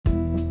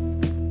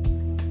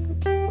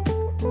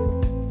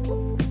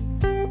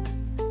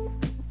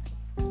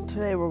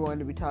Today we're going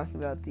to be talking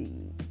about the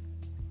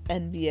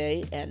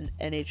NBA and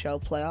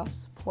NHL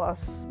playoffs.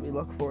 Plus, we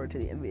look forward to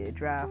the NBA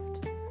draft.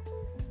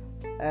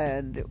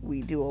 And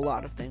we do a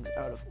lot of things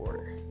out of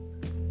order.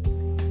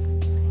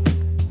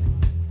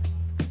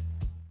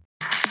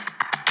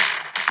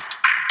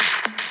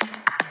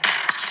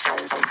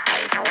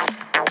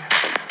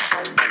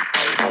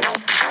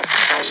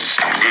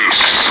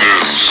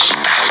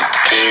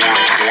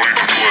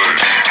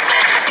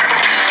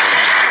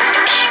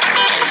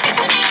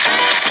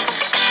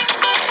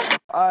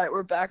 Alright,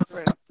 we're back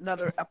for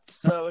another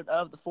episode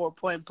of the 4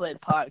 Point Play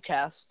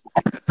podcast.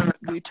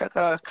 We took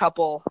a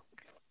couple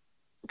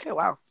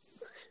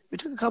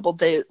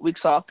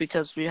weeks off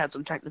because we had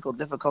some technical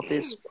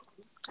difficulties.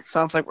 It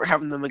sounds like we're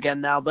having them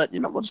again now, but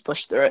we'll just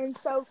push through it. And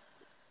so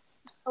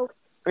we're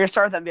gonna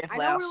start with NBA playoffs. I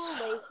know we're a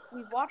little late.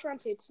 We've watched round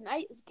 2.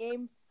 Tonight is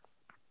game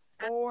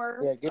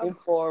 4. Yeah, game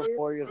 4,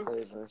 Warriors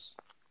Blazers.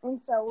 And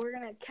so we're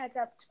gonna catch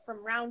up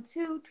from round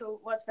 2 to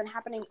what's been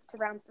happening to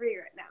round 3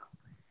 right now.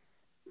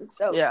 And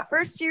so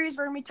First series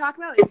we're gonna be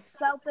talking about is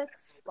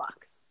Celtics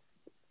Bucks.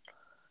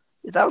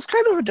 That was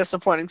kind of a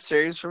disappointing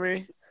series for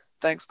me.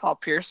 Thanks, Paul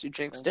Pierce, you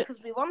jinxed it.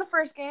 Because we won the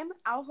first game.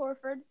 Al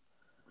Horford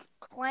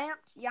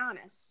clamped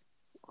Giannis.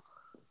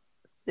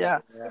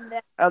 Yeah.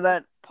 And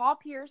then Paul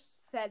Pierce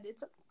said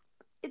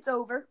it's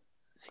over.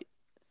 He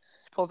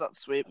pulls out the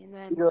sweep. And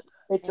then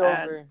it's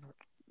over.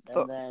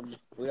 And then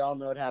we all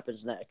know what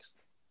happens next.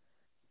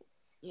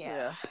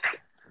 Yeah.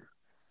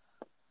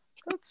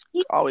 That's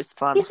always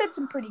fun. He said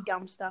some pretty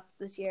dumb stuff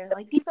this year.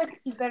 Like, do you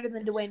think he's better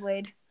than Dwayne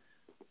Wade?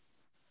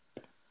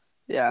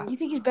 Yeah. You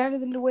think he's better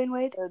than Dwayne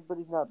Wade? But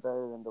he's not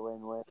better than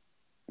Dwayne Wade.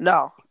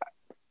 No.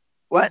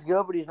 What? He's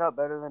good, but he's not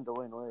better than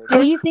Dwayne Wade.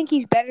 Do you think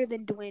he's better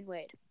than Dwayne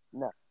Wade?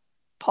 No.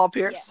 Paul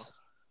Pierce?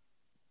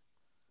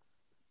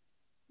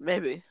 Yeah.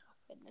 Maybe.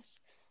 Goodness.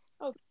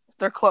 Oh,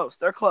 They're close.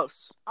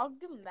 I'll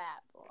give him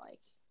that, but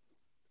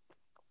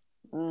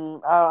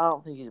I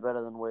don't think he's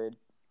better than Wade.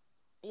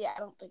 yeah, I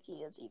don't think he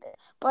is either.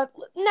 But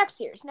next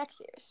series.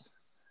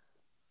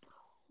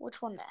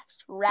 Which one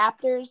next?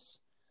 Raptors.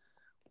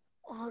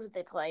 Who did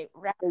they play?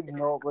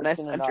 Raptors.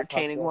 Nice,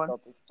 entertaining one.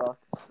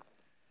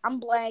 I'm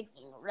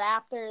blanking.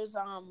 Raptors.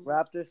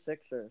 Raptors,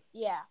 Sixers.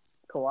 Yeah.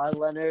 Kawhi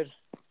Leonard.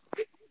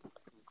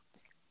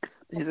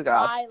 He's a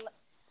god.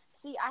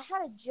 See, I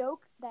had a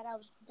joke that I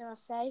was gonna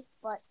say,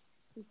 but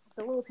since it's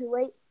a little too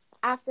late,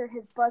 after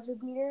his buzzer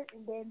beater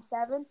in Game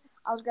 7,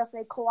 I was gonna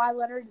say Kawhi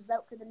Leonard is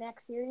out for the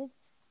next series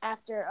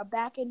after a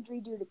back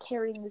injury due to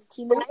carrying his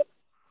teammate.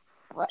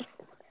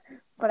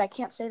 But I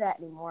can't say that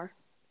anymore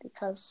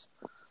because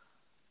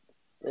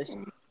They're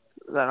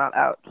not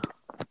out.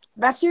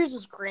 that series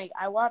was great.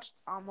 I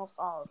watched almost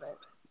all of it.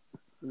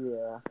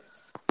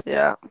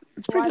 Yeah.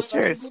 It's a pretty good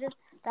series.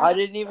 I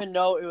didn't even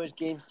know it was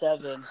Game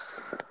 7.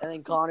 And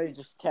then Connor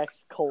just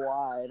texted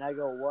Kawhi, and I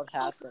go, what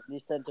happened? He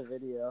sent a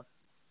video.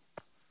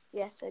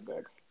 Yes, I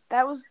did.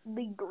 That was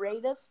the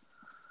greatest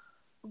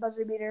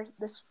buzzer beater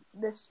this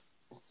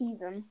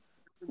season.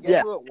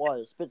 Guess who it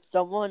was? But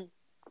someone,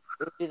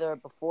 either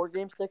before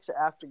Game 6 or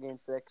after Game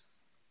 6,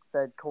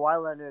 said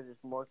Kawhi Leonard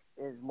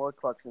is more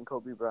clutch than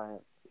Kobe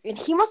Bryant. And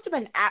he must have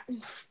been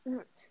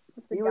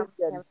He was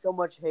getting so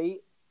much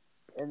hate,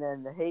 and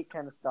then the hate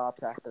kind of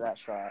stopped after that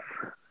shot.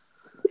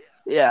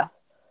 Yeah.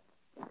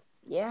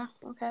 Yeah,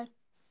 okay.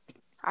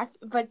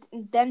 But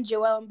then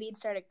Joel Embiid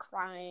started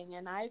crying,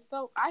 and I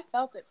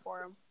felt it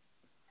for him.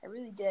 I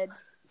really did.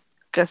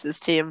 Guess his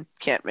team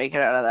can't make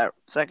it out of that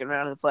second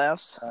round of the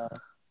playoffs.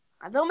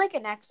 They'll make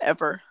it next year.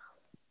 Ever.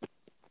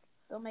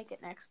 They'll make it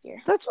next year.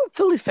 That's what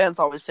Phillies fans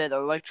always say,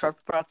 though. Like, trust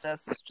the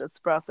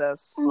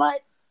process.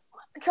 But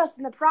trust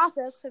in the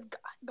process have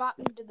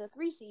gotten to the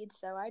 3 seed,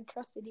 so I'd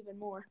trust it even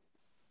more.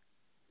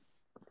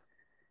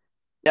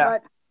 Yeah.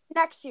 But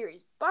next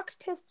series, Bucks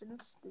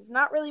Pistons. There's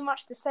not really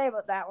much to say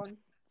about that one.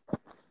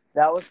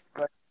 That was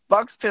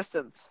Bucks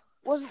Pistons.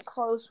 Wasn't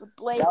close with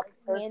Blake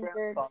being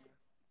injured.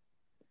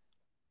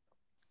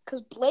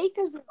 Because Blake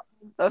is That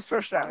was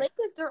first round. Blake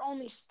is their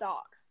only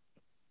star.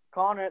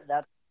 Connor,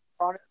 that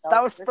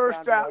was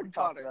first round,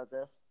 Connor. About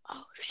this.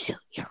 Oh, shoot,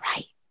 you're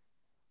right.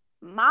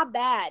 My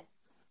bad.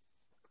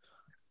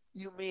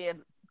 You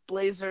mean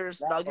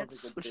Blazers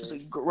Nuggets, which is a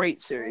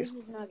great series.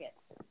 Blazers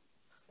Nuggets.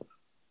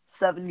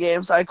 7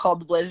 games. I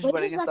called the Blazers Blazers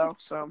winning it, though,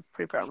 Nuggets. so I'm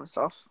pretty proud of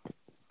myself.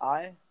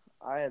 I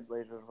had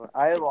Blazers.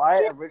 I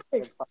originally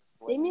had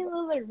Damian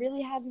Lillard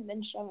really hasn't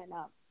been showing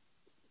up.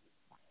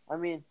 I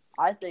mean,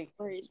 I think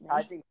Worries me.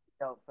 he's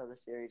out for the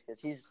series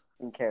because he's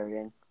been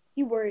carrying.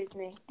 He worries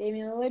me.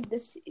 Damian Lillard,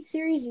 this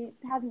series, he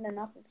hasn't done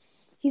nothing.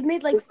 He's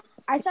made,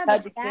 I saw the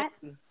stat.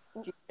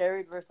 He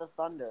carried versus the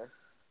Thunder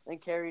and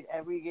carried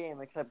every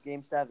game except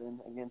Game 7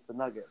 against the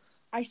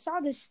Nuggets. I saw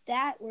the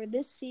stat where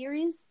this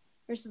series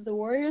versus the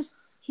Warriors,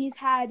 he's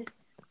had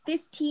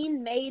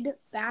 15 made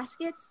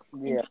baskets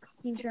and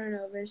 15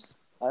 turnovers.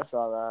 I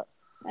saw that.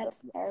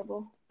 That's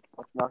terrible.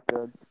 That's not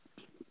good.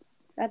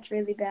 That's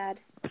really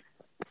bad.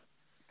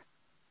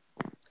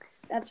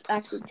 That's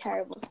actually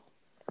terrible.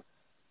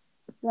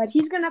 But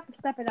he's going to have to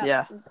step it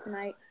up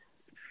tonight.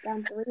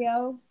 Down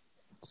 3-0,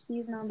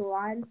 season on the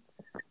line.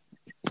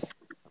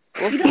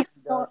 We'll You see.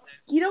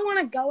 You don't want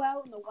to go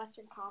out in the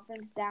Western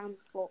Conference down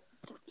for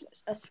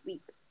a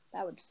sweep.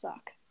 That would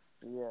suck.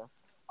 Yeah.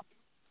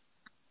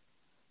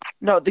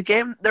 No,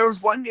 there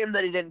was one game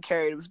that he didn't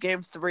carry. It was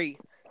game 3,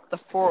 the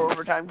 4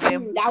 overtime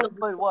game. That was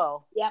Played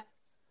well. Yep.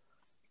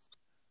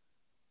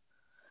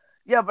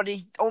 Yeah, but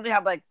he only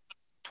had like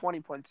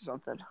 20 points or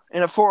something.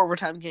 In a 4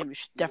 overtime game, you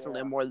should definitely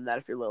have more than that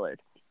if you're Lillard.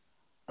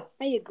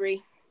 I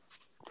agree.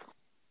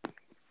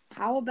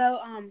 How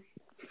about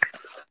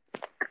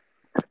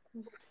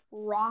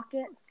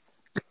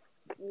Rockets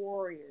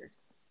Warriors?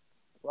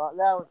 Well, that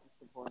was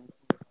disappointing.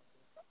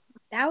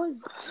 That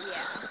was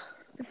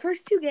the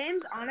first 2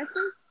 games,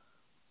 honestly.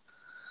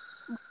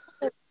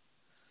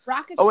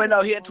 Rockets. Oh wait,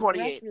 no, he had The refs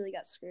 28. really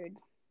got screwed.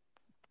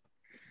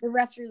 The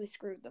refs really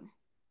screwed them.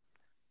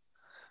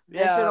 They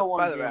should have Yeah, won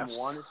by the game refs.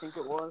 1, I think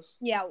it was.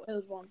 Yeah, it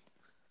was 1.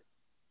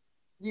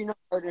 You know,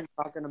 Harden's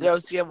not going to. Yeah, it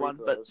was game 1,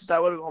 but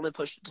that would have only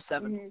pushed it to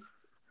 7. Mm-hmm.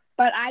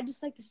 But I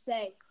just like to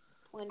say,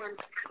 when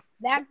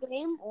that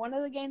game, one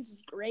of the games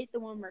is great. The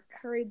one where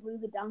Curry blew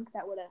the dunk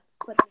that would have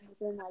put them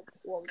within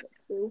what was it,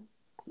 2?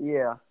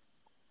 Yeah.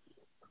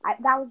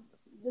 That was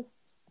the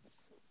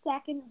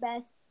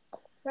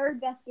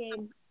third best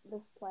game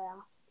this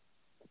playoffs.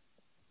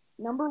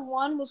 Number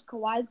 1 was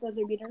Kawhi's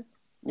buzzer beater.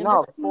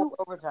 No, 4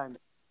 overtime.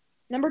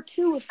 Number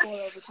 2 was 4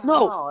 overtime.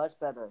 No. That's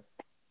better.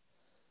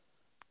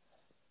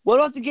 What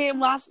about the game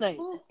last night?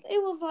 Well,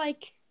 it was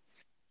like.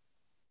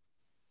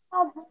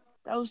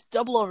 That was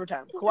double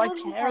overtime.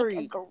 Kawhi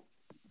carried.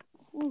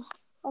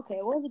 Okay,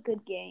 it was a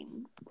good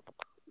game.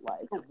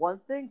 One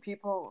thing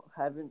people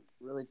haven't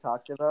really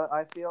talked about,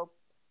 I feel,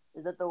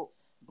 is that the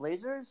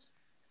Blazers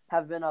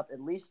have been up at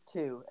least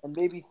 2 and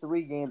maybe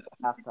 3 games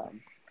at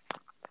halftime.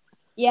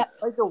 Yep.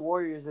 Like the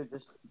Warriors are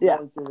just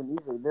going through them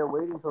easily. They're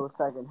waiting till the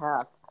second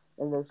half,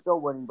 and they're still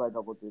winning by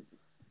double digits.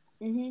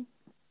 Mhm.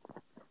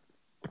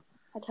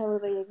 I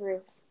totally agree.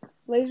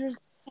 Blazers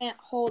can't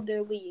hold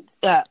their lead.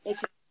 Yeah.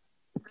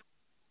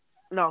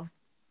 No,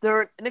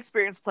 they're an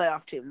inexperienced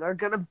playoff team. They're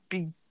gonna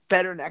be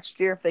better next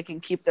year if they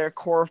can keep their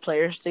core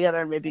players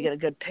together and maybe get a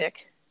good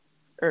pick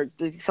or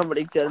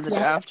somebody good in the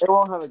draft. They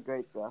won't have a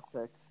great draft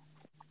pick.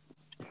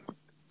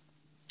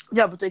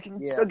 Yeah, but they can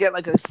still get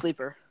like a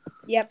sleeper.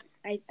 Yep,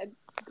 I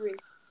agree.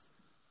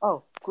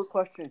 Oh, quick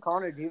question.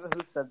 Connor, do you know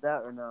who said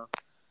that or no?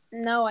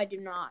 No, I do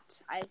not.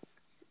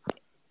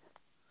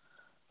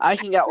 I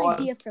can get one.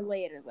 Idea for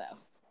later, though.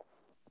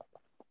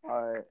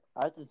 All right.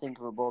 I have to think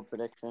of a bold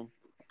prediction.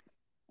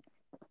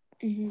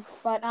 Mm-hmm.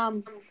 But,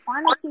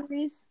 final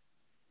series,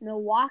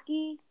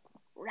 Milwaukee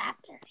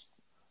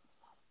Raptors.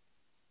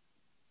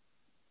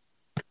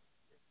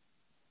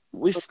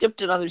 We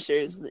skipped another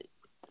series.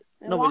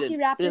 No, we didn't.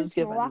 Raptors. We didn't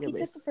skip Milwaukee any.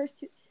 took the first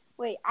 2.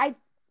 Wait, I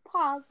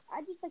paused.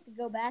 I just like to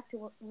go back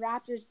to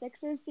Raptors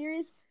Sixers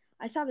series.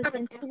 I saw this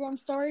Instagram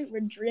story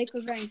where Drake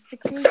was wearing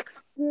Sixers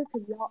gear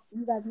because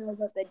you guys know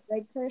about the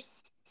Drake curse.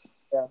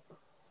 Yeah.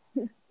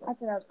 I thought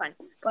that was fun.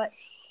 But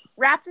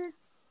Raptors,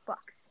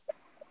 Bucks.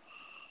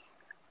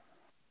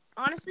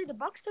 Honestly, the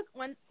Bucks took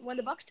when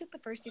the Bucks took the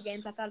first 2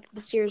 games, I thought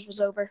the series was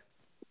over.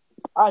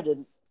 I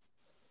didn't.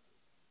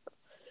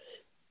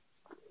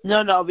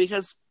 No,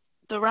 because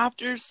the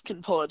Raptors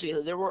can pull it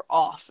together. They were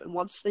off, and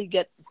once they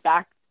get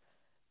back,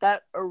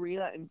 that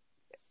arena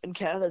in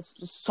Canada is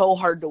just so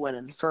hard to win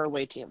in for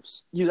away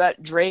teams. You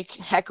got Drake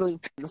heckling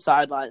from the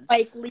sidelines,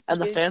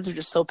 and the fans are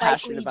just so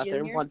passionate about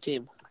their one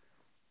team.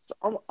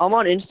 So I'm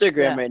on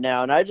Instagram right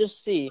now, and I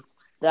just see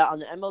that on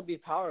the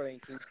MLB Power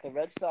Rankings, the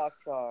Red Sox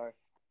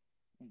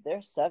they're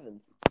 7th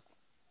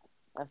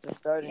after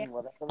starting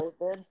whatever they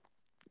did.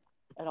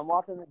 And I'm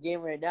watching the game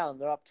right now, and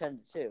they're up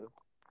 10-2.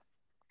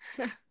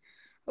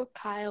 Oh,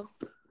 Kyle.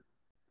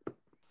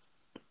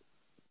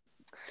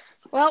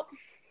 Well,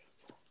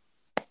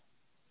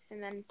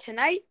 and then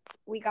tonight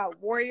we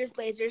got Warriors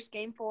Blazers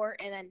game 4,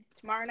 and then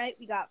tomorrow night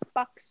we got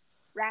Bucks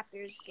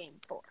Raptors game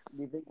 4.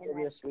 Do you think it'll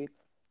be a sweep?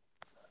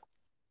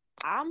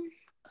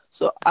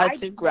 So I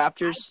think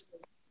Raptors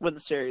win the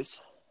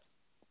series.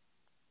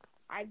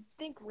 I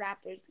think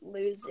Raptors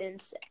lose in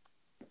 6.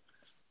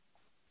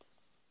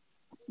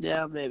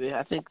 Yeah, maybe.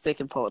 I think they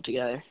can pull it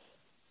together.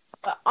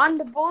 But on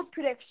the bold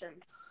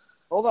predictions.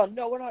 Hold on.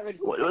 No, we're not ready.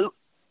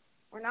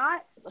 We're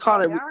not?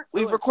 Connor,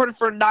 we've recorded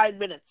for 9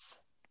 minutes.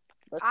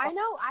 I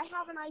know. I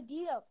have an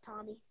idea,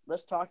 Tommy.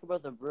 Let's talk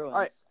about the Bruins. All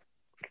right.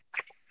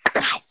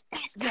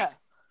 Guys.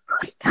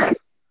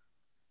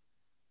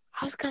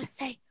 I was going to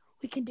say,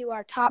 we can do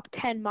our top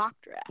 10 mock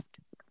draft.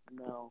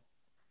 No.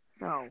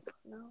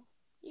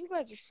 You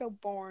guys are so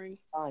boring.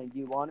 Fine. Do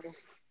you want to?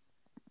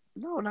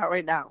 No, not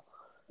right now.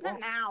 Not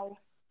now.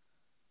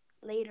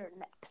 Later in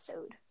the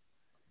episode.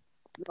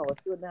 No,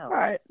 let's do it now. All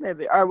right,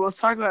 maybe. All right, well,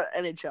 let's talk about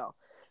NHL. All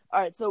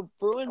right, so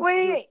Bruins.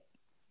 Wait.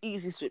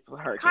 Easy sweep for the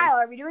Hurricanes. Kyle,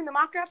 are we doing the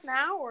mock draft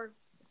now or?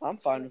 I'm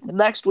fine with it.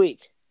 Next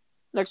week.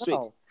 No, let's do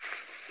it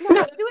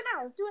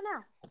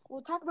now.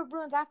 We'll talk about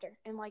Bruins after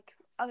and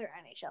other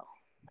NHL.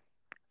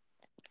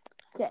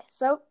 Okay,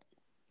 so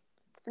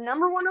for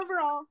number 1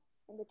 overall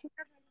in the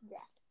 2019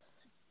 draft.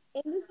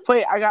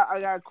 Wait, I got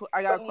a quote.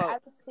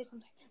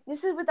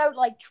 This is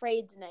without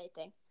trades and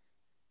anything.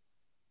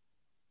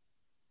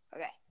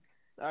 Okay.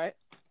 All right.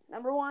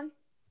 Number 1,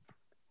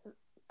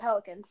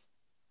 Pelicans.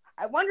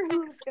 I wonder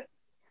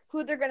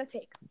who they're gonna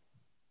take.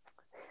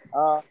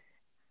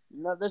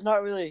 No, there's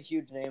not really a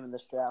huge name in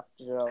this draft.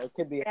 It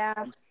could be.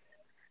 Yeah.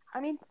 I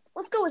mean,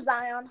 let's go with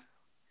Zion.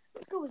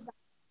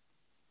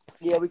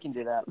 Yeah, we can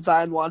do that.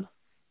 Zion 1.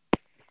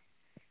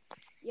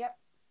 Yep.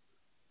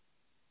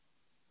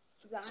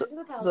 Zion So- to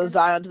the Pelicans. So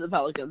Zion to the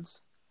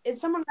Pelicans.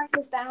 Is someone write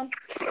this down?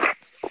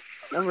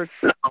 Number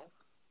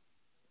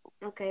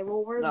Okay,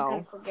 well, we're No.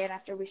 going to forget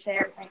after we say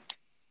everything.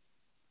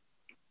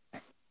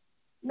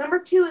 Number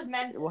 2 is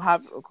Memphis. We'll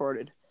have it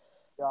recorded.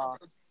 Yeah. All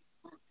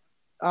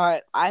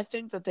right. I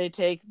think that they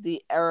take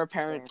the heir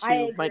apparent I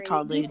to agree. Mike Do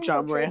Conley you and think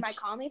John they'll trade Morant. Mike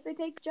Conley if they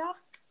take Ja?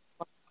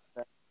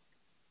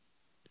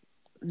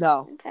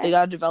 No, Okay. they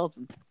got to develop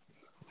him.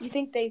 You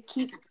think they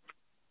keep...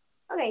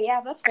 Okay,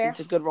 yeah, that's fair. It's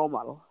a good role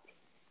model.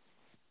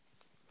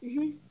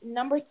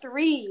 Number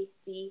 3,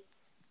 the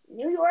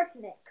New York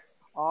Knicks.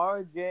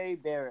 R.J.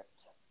 Barrett.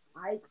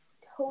 I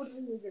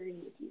totally agree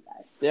with you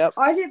guys. Yep.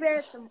 RJ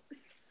Barrett's the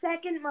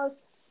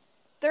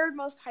third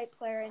most hyped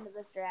player into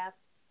this draft.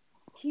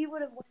 He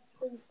would have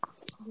won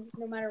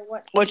no matter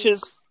what. Which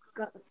is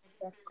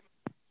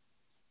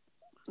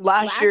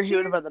last year he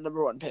would have been the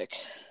number 1 pick.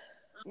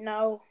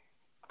 No.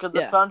 Because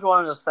the Suns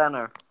wanted a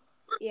center.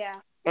 Yeah.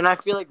 And I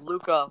feel like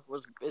Luka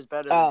is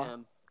better than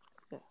him.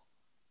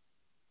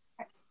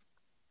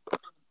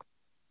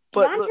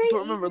 But DeAndre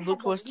remember, Ayton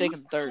Luka had was the taken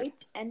least 3rd.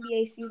 hyped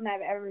NBA season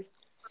I've ever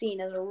seen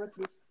as a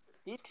rookie.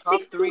 He's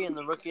top 3 in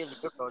the rookie of the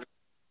year voting.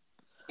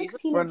 He's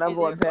For a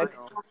number 1 pick.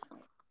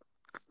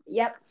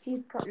 Yep,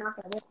 he's not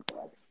going to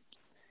win.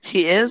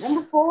 He is?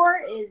 Number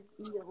 4 is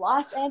the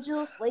Los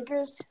Angeles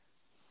Lakers.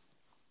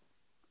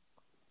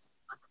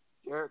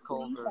 Jarrett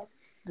Culver.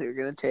 They're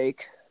going to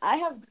take. I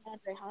have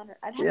DeAndre Hunter.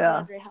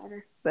 DeAndre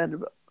Hunter.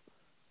 Vanderbilt.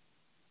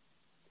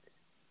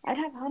 I'd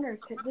have Hunter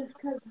just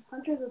because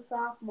Hunter's a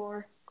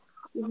sophomore.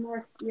 He's more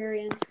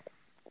experienced.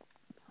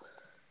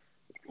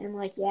 And,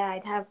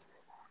 I'd have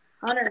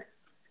Hunter.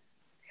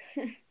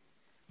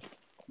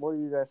 What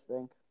do you guys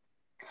think?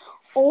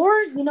 Or,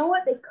 you know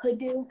what they could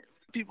do?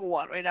 People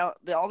want right now,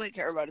 all they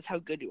care about is how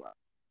good you are.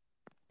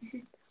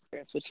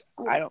 Which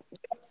I don't.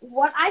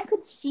 What I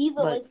could see the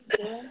But-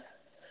 Lakers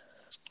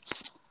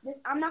doing,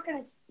 I'm not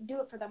going to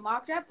do it for the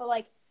mock draft, but,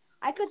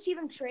 I could see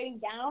them trading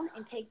down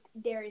and take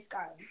Darius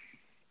Garland.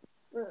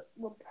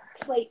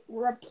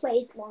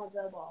 Replace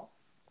Lonzo Ball.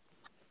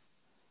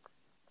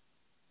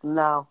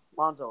 No,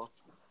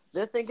 Lonzo's.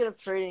 They're thinking of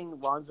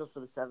trading Lonzo for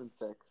the 7th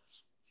pick.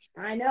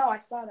 I know, I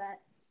saw that.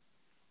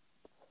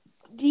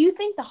 Do you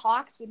think the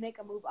Hawks would make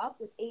a move up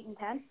with 8 and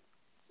 10?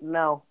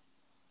 No.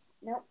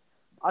 Nope.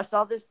 I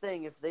saw this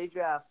thing. If they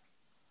draft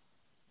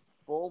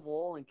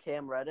Bol and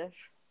Cam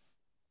Reddish,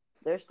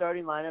 their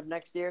starting lineup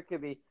next year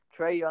could be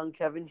Trae Young,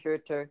 Kevin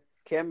Schurter,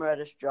 Cam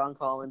Reddish, John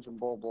Collins, and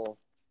Bol.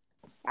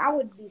 That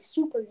would be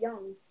super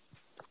young.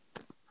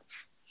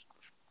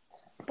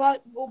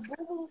 But will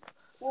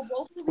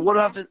both of them What be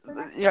up? back for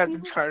next Yeah,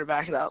 season? Vince Carter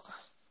back it up.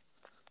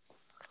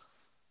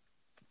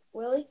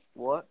 Willie?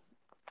 What?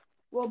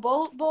 Will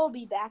Bull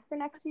be back for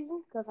next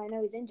season? Because I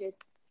know he's injured.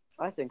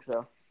 I think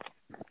so.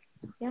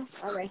 Yeah,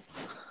 all right.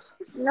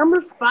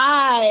 Number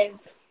 5.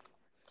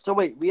 So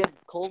wait, we had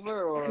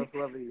Culver or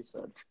whoever you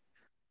said?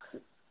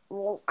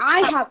 Well,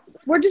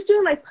 we're just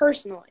doing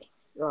personally.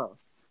 Oh,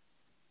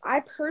 I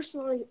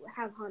personally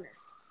have Hunter.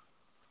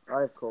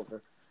 I have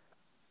Culver.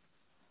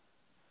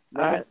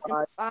 All right.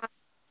 Number 5,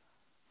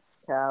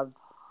 Cavs.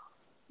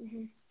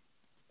 Mm-hmm.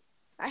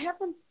 I have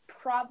them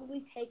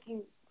probably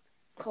taking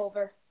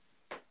Culver.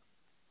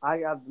 I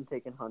have them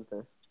taking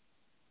Hunter.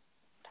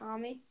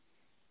 Tommy?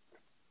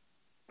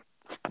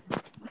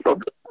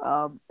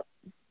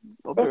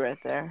 We'll be right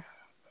there.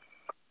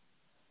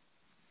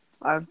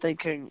 I'm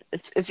thinking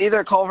it's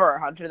either Culver or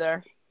Hunter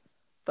there,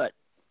 but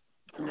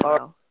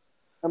no,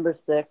 Number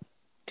 6,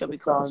 could be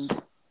the close.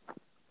 Suns.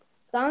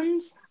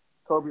 Suns?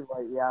 Kobe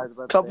White. Yeah, I was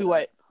about to Kobe say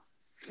White.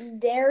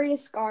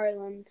 Darius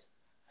Garland.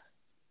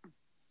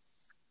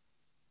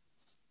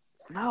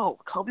 No,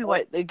 Kobe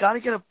White. They got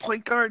to get a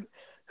point guard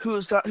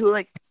who's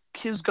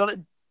gonna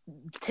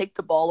take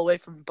the ball away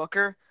from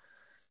Booker.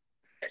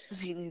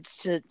 He needs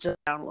to just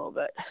down a little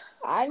bit.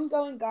 I'm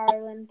going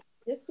Garland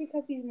just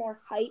because he's more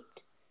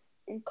hyped.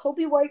 And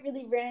Kobe White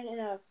really ran in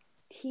a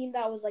team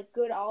that was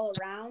good all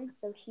around,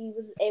 so he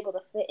was able to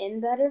fit in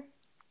better.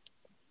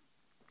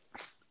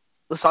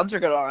 The Suns are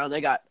good all around. They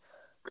got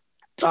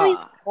Tommy,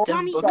 Devin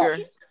Tommy, Booker,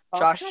 you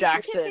Josh Tommy, you can't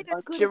Jackson, say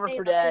they're good Jimmer if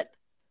Fredette.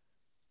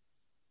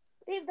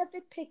 they have the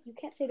 5th pick. You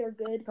can't say they're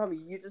good. Tommy,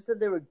 you just said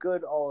they were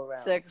good all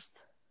around. 6th.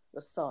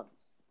 The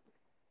Suns.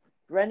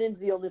 Brennan's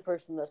the only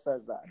person that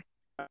says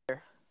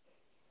that.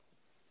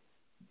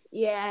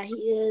 Yeah, he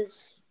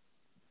is.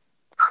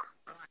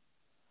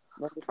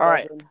 Number All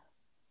right. 7,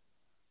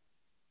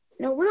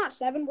 No, we're not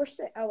 7. We're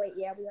 6. Oh, wait,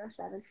 yeah, we are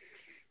 7.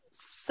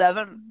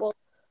 7. Well-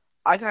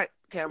 I got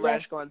Cam Yeah.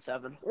 Reddish going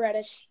 7.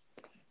 Reddish.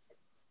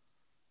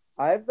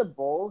 I have the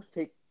Bulls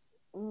take.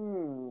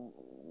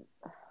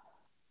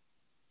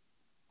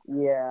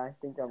 Yeah, I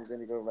think I'm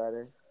gonna go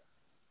Reddish.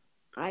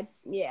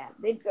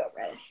 They'd go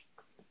Reddish.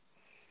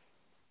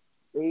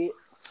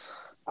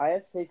 I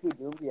have Sekou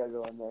Doumbia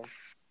going there.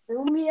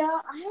 Doumbia,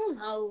 I don't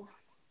know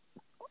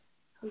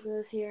who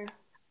goes here.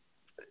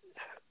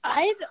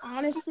 I'd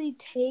honestly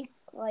take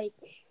wait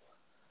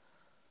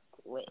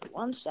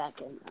 1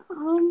 second.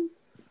 Who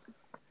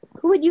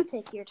would you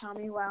take here,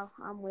 Tommy? While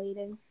I'm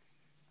waiting.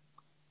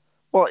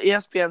 Well,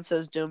 ESPN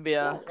says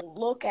Doumbia.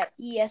 Look at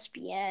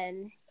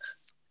ESPN.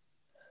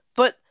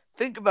 But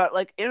think about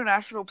it,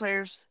 international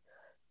players.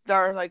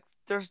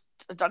 There's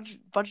a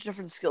bunch of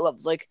different skill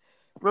levels.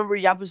 Remember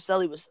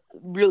Yabusele was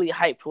really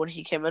hyped when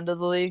he came into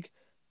the league,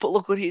 but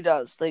look what he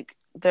does.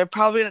 They're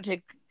probably gonna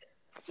take.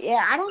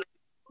 Yeah, I don't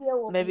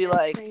feel maybe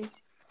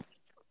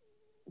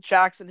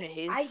Jackson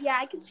Hayes.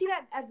 I can see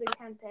that as their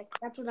 10 pick.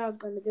 That's what I was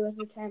going to do as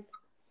their 10.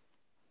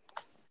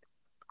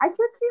 I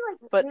could see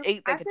but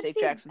 8 they could take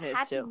Jackson Hayes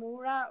too.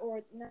 Hachimura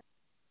or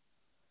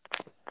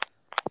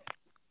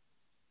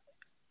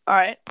All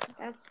right.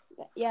 That's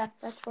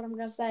what I'm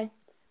gonna say.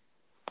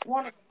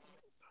 One. All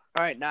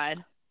right,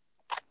 9.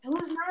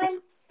 Who's 9?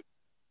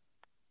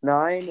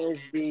 9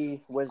 is the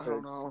Wizards. I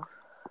don't know.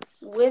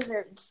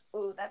 Wizards.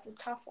 Ooh, that's a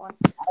tough one.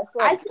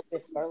 I could say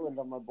Garland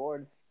on my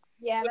board.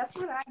 Yeah, that's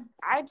what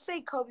I'd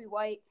say. Kobe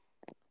White.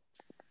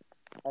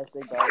 I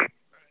say Garland.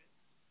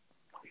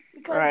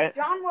 Because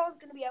John Wall's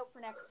going to be out for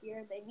next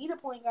year. They need a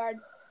point guard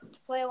to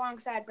play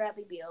alongside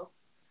Bradley Beal.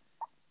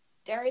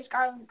 Darius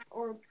Garland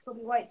or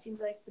Kobe White seems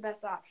like the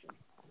best option.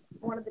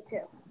 One of the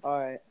two. All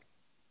right.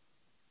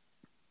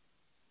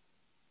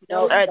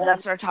 No,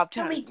 that's our top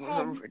 10. Only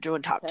 10. We're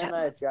doing top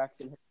 10.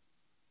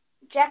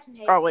 Jackson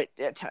Hayes. Oh, wait.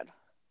 Yeah, 10.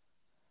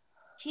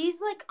 He's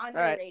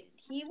underrated. Right.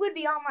 He would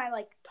be on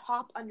my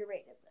top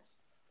underrated list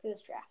for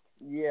this draft.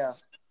 Yeah.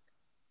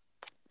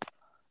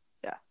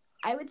 Yeah.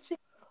 I would say.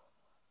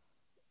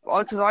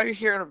 Well, because all you're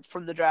hearing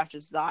from the draft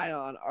is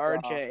Zion,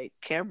 RJ,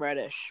 Cam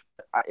Reddish.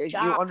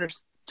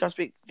 Just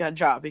be good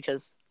job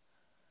because.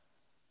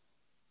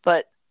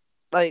 But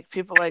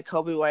people like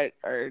Kobe White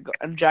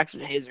and Jackson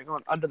Hayes are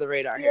going under the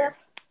radar here.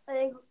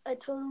 I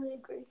totally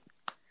agree.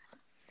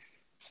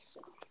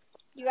 So,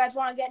 you guys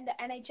want to get into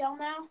NHL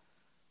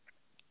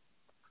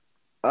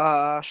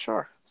now?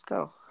 Sure. Let's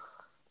go.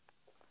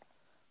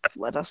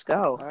 Let us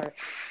go. All right.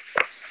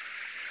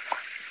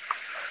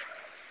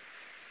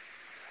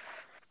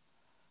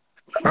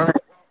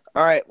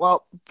 All right.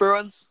 Well,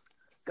 Bruins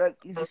got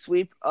easy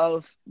sweep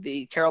of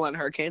the Carolina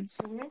Hurricanes.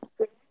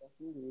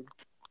 Mm-hmm.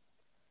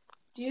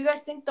 Do you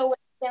guys think they'll win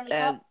Stanley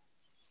Cup?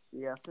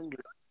 Yes, indeed.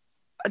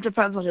 It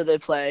depends on who they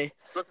play.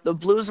 The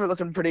Blues are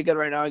looking pretty good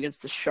right now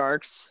against the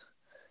Sharks.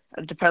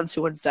 It depends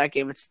who wins that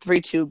game. It's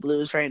 3-2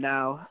 Blues right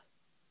now,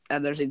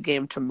 and there's a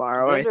game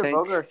tomorrow, I think.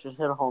 Bogaerts just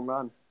hit a home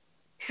run.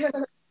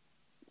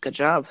 Good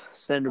job,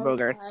 Sander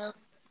Bogaerts.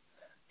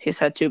 He's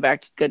had two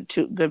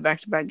good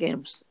back-to-back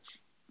games.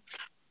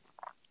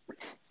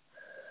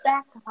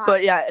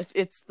 But yeah,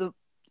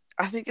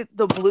 I think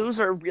the Blues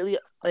are really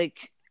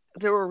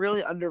they were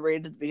really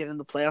underrated at the beginning of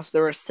the playoffs.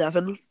 There were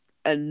 7,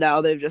 and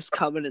now they've just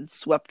come in and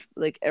swept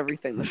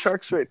everything. The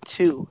Sharks were at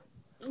 2.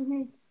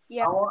 Mm-hmm.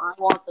 Yeah, I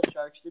want the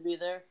Sharks to be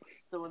there.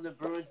 So when the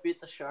Bruins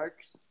beat the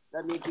Sharks,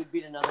 that means we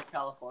beat another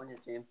California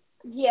team.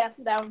 Yeah,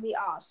 that would be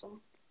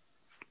awesome.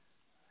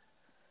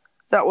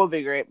 That would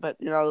be great, but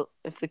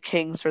if the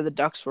Kings or the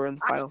Ducks were in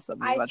the finals,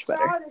 that'd be much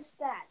better. I saw the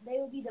stat. They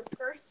would be the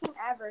first team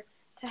ever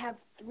to have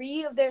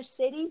 3 of their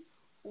city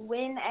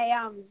win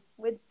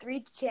with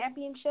 3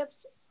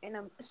 championships in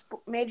a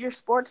major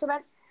sports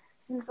event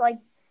since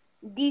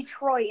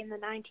Detroit in the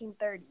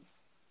 1930s.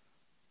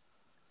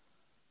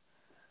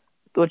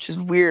 Which is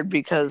weird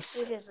because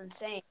it is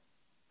insane.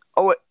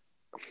 Oh,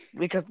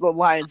 because the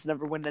Lions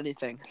never win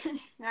anything.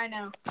 I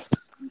know.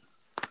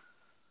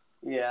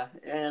 Yeah,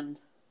 and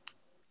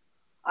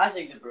I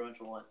think the Bruins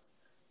will win.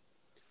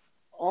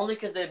 Only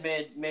because they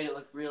made it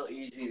look real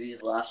easy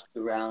these last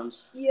 2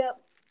 rounds. Yep.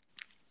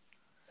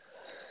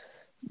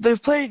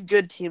 They've played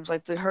good teams.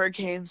 The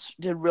Hurricanes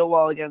did real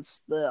well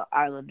against the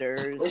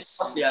Islanders.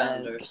 The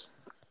Islanders.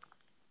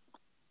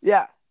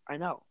 Yeah, I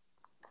know.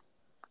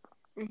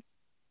 And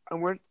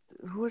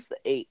who was the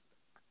 8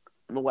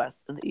 in the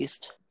West and the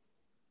East?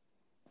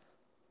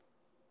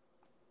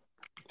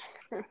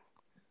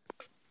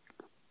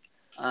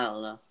 I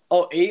don't know.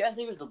 Oh, 8? I think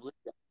it was the Blue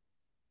Jackets.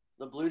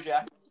 The Blue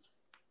Jackets.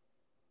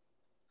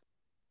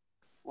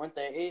 Weren't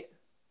they 8?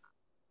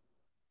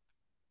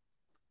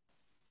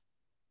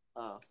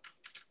 Oh.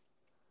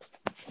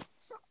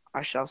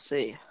 I shall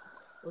see.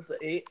 Was the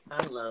 8?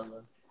 I don't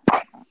know.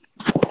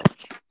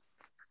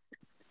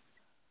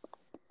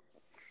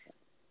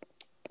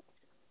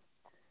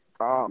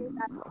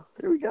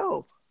 Here we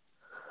go.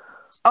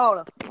 Oh,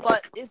 no.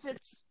 But if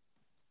it's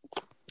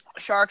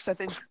Sharks, I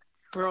think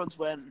Bruins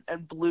win,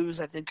 and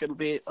Blues, I think it'll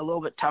be a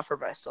little bit tougher,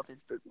 but I still think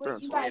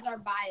Bruins win. You guys are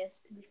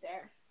biased, to be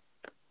fair.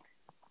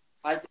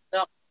 I think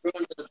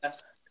Bruins are the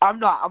best. I'm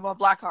not. I'm a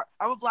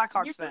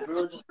Blackhawks fan.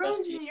 Bruins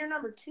is your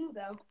number 2,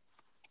 though.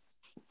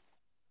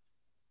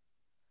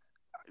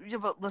 Yeah,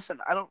 but listen,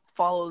 I don't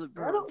follow the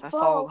Bruins. I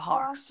follow the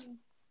Hawks.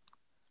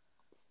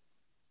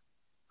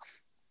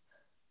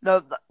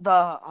 No,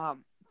 the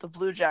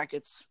Blue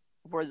Jackets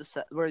were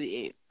the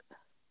 8.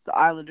 The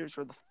Islanders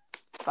were the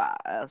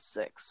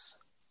 6.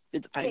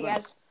 Beat the Okay,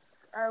 Penguins. guys,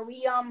 are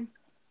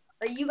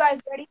you guys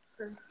ready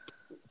for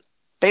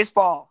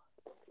Baseball.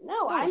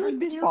 No, We're in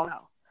baseball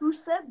now. Who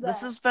said that?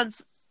 This has been.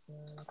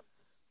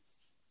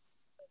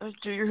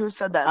 Do your who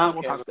said that, I and then don't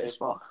we'll care talk about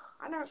baseball.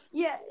 I don't.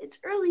 Yeah, it's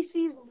early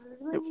season.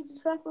 We really need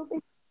to talk about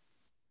baseball.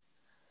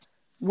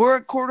 We're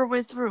a quarter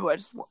way through.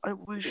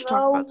 We should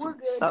talk about we're some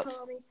good, stuff.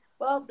 Tommy.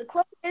 Well, the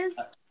quote is.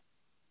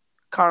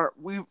 Connor,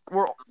 we're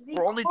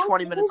only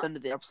 20 minutes is, into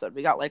the episode.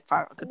 We got like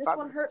 5 and this 5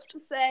 one minutes. hurts to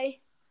say.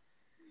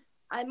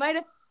 I might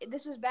have.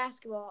 This is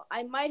basketball.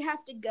 I might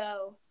have to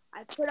go.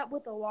 I put up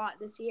with a lot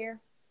this year.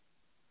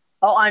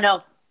 Oh, I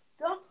know.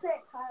 Don't say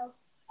it, Kyle.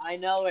 I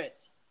know it.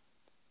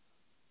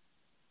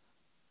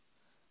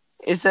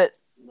 Is it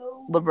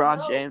No.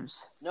 LeBron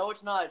James? No,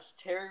 it's not. It's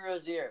Terry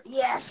Rozier.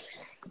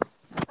 Yes.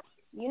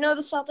 You know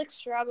the Celtics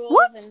struggles,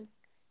 What? and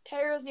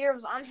Terry Rozier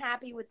was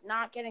unhappy with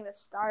not getting the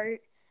start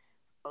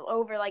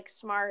over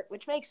Smart,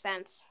 which makes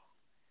sense.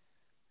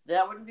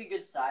 That wouldn't be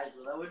good size,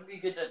 though. That wouldn't be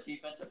good to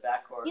defensive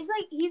backcourt.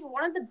 He's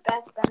one of the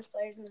best bench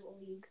players in the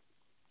league.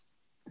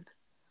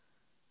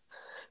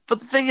 But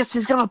the thing is,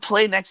 he's gonna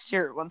play next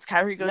year once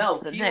Kyrie goes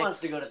to the Knicks. No, he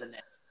wants to go to the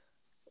Knicks.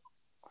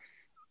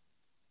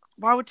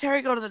 Why would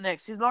Terry go to the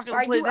Knicks? He's not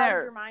gonna play Are you out of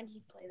there. your mind?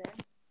 He'd play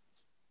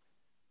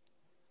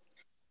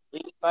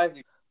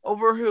there.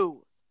 Over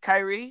who?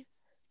 Kyrie,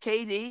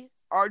 KD,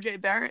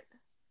 RJ Barrett.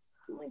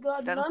 Oh my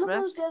God! Dennis None Smith?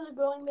 of those guys are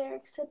going there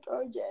except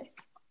RJ.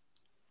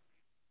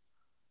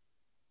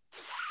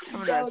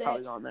 Kevin Doubt Durant's it.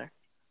 probably going there.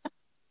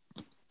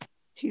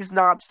 He's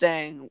not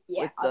staying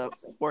Yeah, with the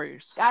obviously.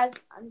 Warriors. Guys,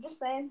 I'm just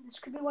saying this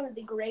could be one of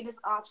the greatest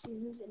off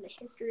seasons in the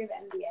history of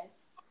NBA.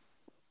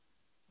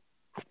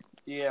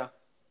 Yeah.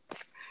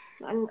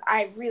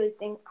 I really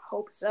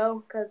hope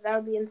so, because that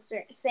would be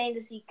insane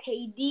to see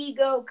KD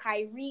go,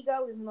 Kyrie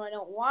go, even though I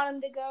don't want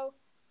him to go.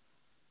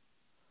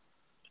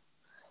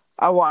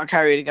 I want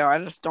Kyrie to go. I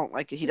just don't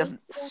like it. He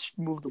doesn't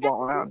move the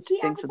ball around. He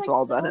thinks it's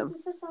all about him.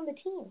 Assists on the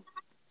team.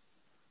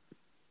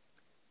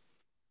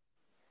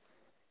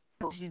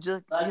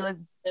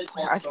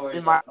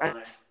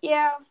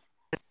 Yeah,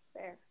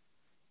 fair.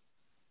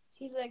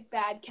 He's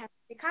bad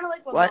chemistry, kind of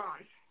like LeBron. What?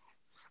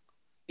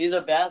 He's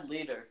a bad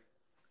leader.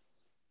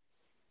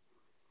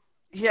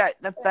 Yeah,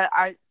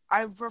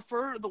 I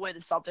prefer the way the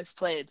Celtics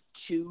played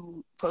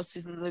 2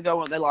 postseasons ago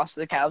when they lost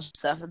to the Cavs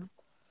 7.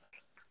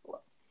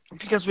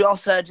 Because we all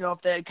said,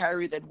 if they had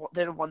Kyrie, they'd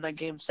have won that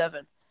game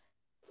 7.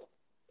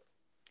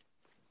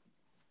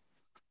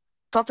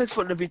 Celtics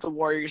wouldn't have beat the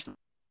Warriors.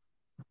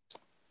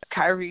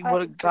 Kyrie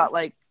would have got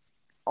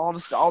all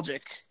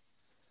nostalgic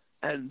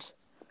and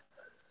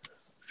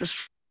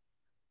just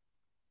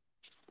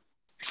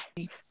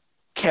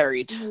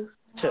carried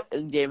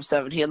in Game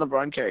 7. He and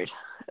LeBron carried.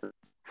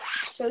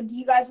 So, do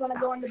you guys want to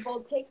go into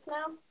bold takes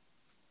now?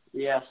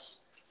 Yes.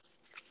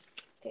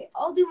 Okay,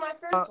 I'll do my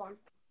first one.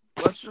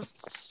 Let's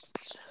just...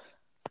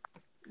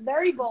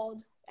 Very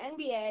bold.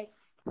 NBA.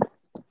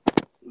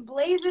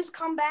 Blazers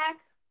come back,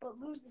 but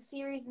lose the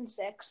series in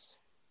 6.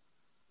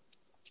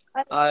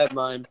 I have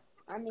mine.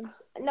 I mean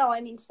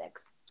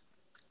 6.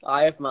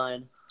 I have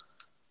mine.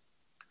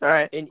 All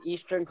right. An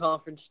Eastern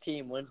Conference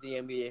team wins the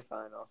NBA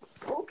Finals.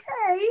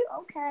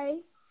 Okay.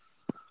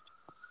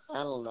 I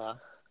don't know.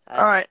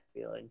 All right.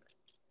 Feeling.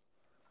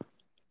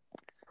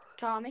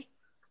 Tommy?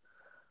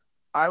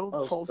 I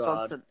will pull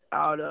something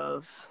out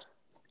of...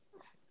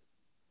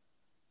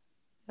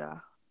 Yeah.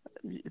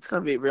 It's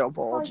going to be real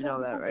bold. You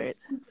know that, right?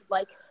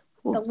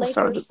 The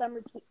Lakers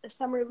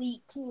summer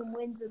league team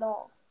wins it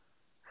all.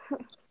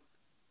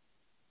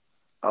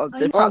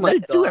 They probably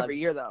do every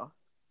year, though.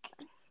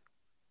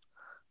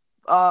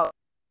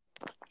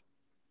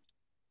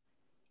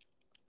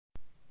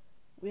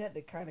 We had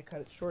to kind of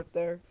cut it short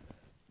there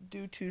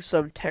due to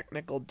some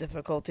technical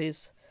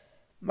difficulties.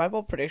 My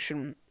bold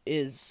prediction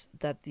is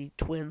that the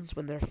Twins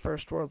win their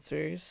first World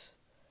Series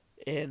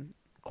in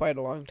quite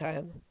a long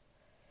time.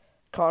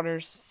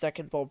 Connor's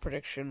second bold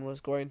prediction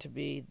was going to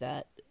be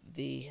that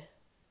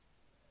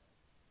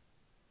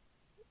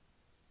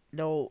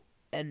no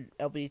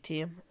MLB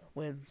team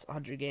wins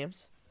 100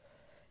 games.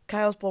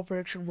 Kyle's bold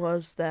prediction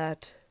was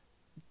that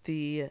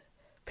the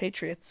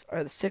Patriots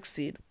are the 6th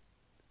seed,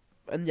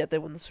 and yet they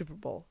win the Super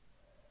Bowl.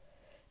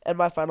 And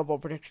my final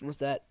bold prediction was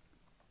that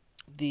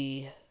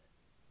there's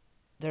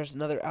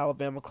another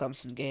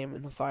Alabama-Clemson game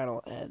in the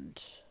final,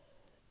 and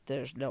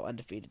there's no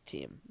undefeated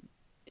team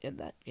in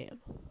that game.